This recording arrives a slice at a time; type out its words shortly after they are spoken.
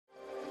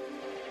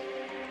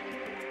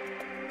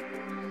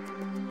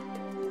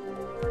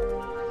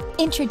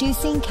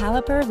Introducing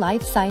Caliper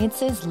Life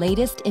Sciences'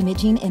 latest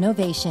imaging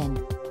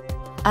innovation.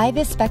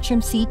 IVIS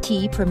Spectrum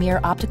CT Premier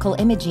Optical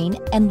Imaging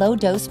and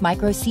Low-Dose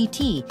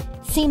microCT,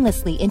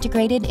 seamlessly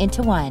integrated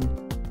into one.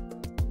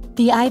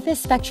 The IVIS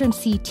Spectrum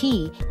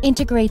CT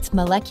integrates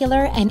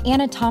molecular and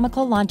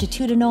anatomical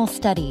longitudinal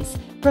studies,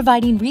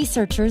 providing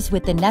researchers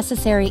with the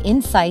necessary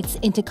insights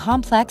into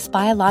complex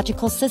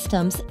biological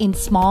systems in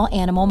small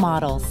animal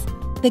models.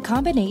 The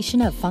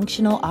combination of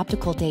functional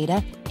optical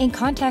data in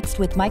context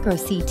with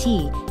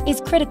microCT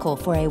is critical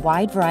for a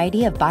wide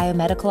variety of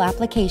biomedical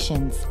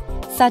applications,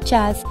 such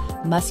as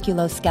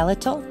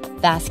musculoskeletal,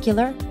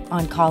 vascular,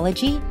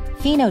 oncology,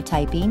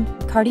 phenotyping,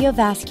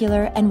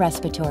 cardiovascular, and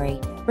respiratory,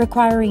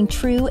 requiring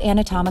true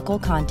anatomical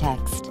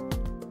context.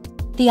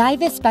 The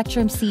IVIS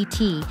Spectrum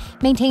CT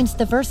maintains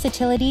the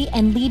versatility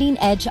and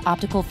leading-edge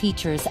optical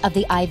features of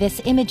the IVIS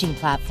imaging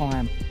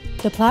platform.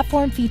 The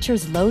platform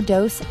features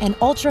low-dose and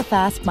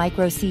ultra-fast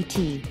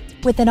microCT,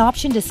 with an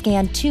option to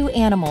scan 2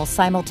 animals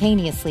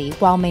simultaneously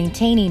while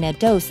maintaining a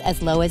dose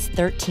as low as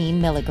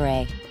 13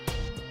 milligray.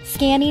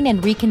 Scanning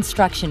and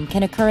reconstruction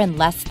can occur in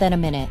less than a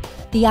minute.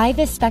 The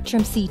IVIS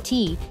Spectrum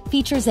CT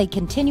features a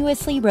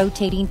continuously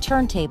rotating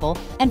turntable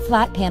and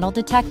flat panel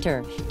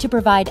detector to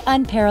provide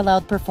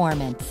unparalleled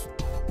performance.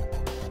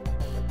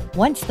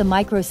 Once the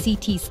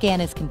microCT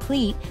scan is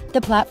complete, the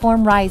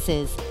platform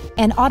rises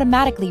and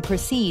automatically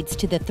proceeds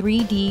to the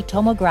 3D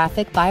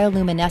tomographic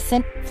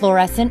bioluminescent,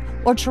 fluorescent,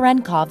 or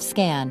Cerenkov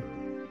scan.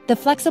 The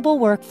flexible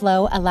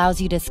workflow allows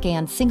you to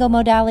scan single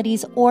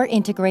modalities or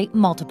integrate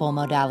multiple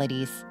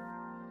modalities.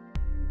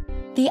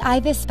 The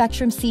IVIS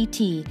Spectrum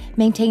CT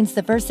maintains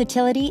the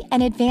versatility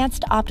and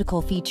advanced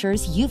optical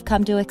features you've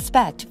come to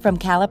expect from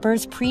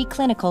Caliper's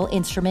preclinical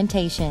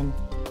instrumentation.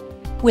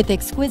 With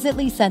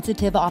exquisitely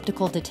sensitive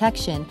optical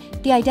detection,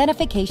 the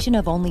identification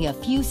of only a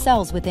few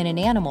cells within an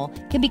animal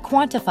can be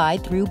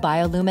quantified through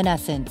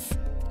bioluminescence.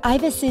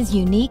 IVIS's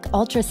unique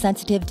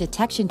ultra-sensitive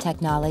detection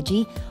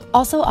technology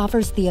also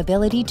offers the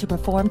ability to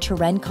perform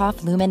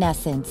Cerenkov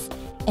luminescence,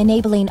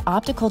 enabling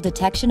optical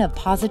detection of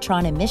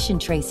positron emission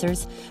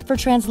tracers for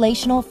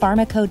translational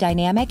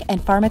pharmacodynamic and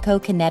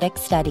pharmacokinetic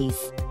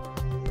studies.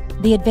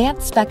 The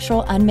advanced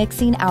spectral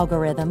unmixing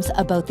algorithms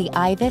of both the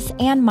IVIS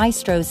and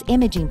Maestro's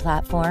imaging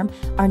platform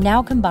are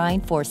now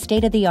combined for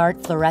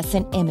state-of-the-art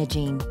fluorescent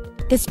imaging.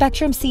 The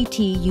Spectrum CT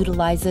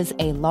utilizes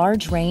a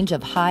large range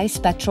of high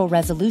spectral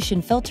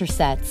resolution filter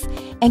sets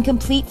and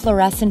complete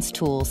fluorescence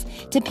tools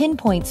to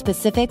pinpoint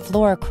specific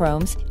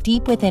fluorochromes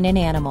deep within an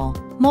animal.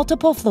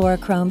 Multiple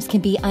fluorochromes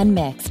can be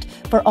unmixed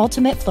for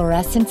ultimate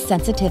fluorescence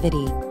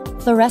sensitivity.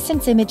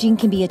 Fluorescence imaging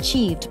can be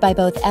achieved by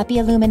both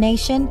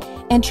epiillumination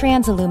and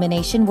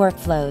transillumination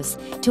workflows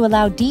to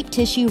allow deep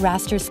tissue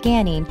raster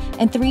scanning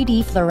and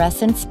 3D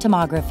fluorescence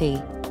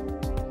tomography.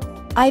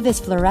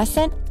 IVIS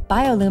Fluorescent,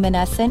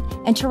 Bioluminescent,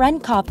 and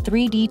Cerenkov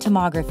 3D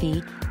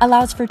tomography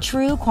allows for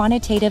true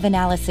quantitative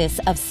analysis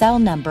of cell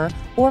number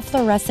or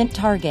fluorescent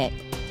target.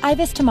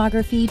 IVIS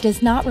tomography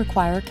does not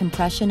require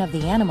compression of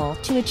the animal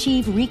to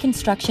achieve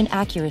reconstruction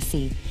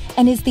accuracy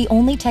and is the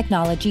only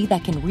technology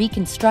that can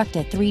reconstruct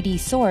a 3D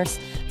source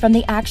from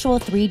the actual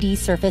 3D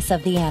surface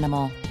of the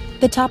animal.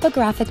 The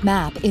topographic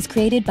map is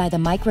created by the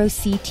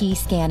microCT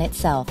scan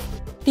itself.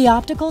 The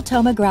optical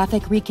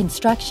tomographic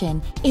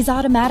reconstruction is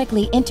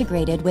automatically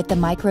integrated with the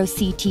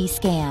microCT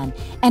scan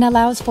and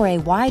allows for a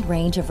wide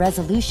range of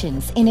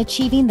resolutions in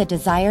achieving the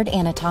desired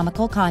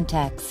anatomical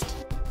context.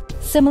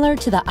 Similar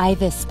to the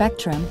IVIS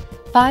Spectrum,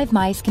 5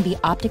 mice can be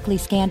optically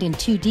scanned in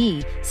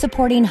 2D,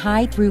 supporting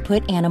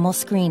high-throughput animal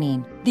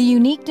screening. The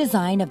unique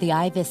design of the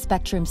IVIS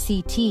Spectrum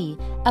CT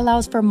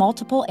allows for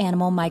multiple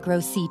animal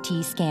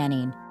micro-CT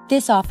scanning.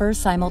 This offers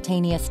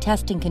simultaneous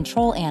test and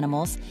control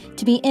animals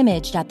to be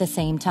imaged at the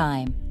same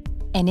time.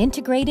 An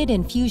integrated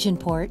infusion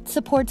port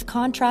supports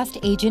contrast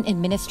agent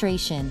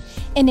administration,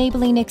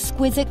 enabling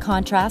exquisite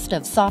contrast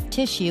of soft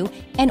tissue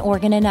and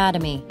organ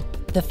anatomy.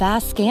 The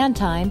fast scan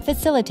time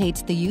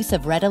facilitates the use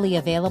of readily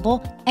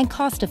available and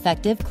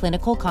cost-effective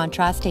clinical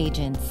contrast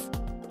agents.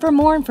 For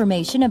more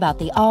information about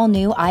the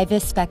all-new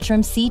IVIS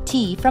Spectrum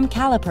CT from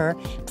Caliper,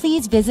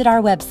 please visit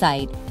our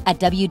website at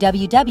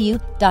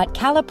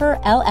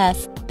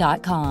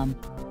www.caliperls.com.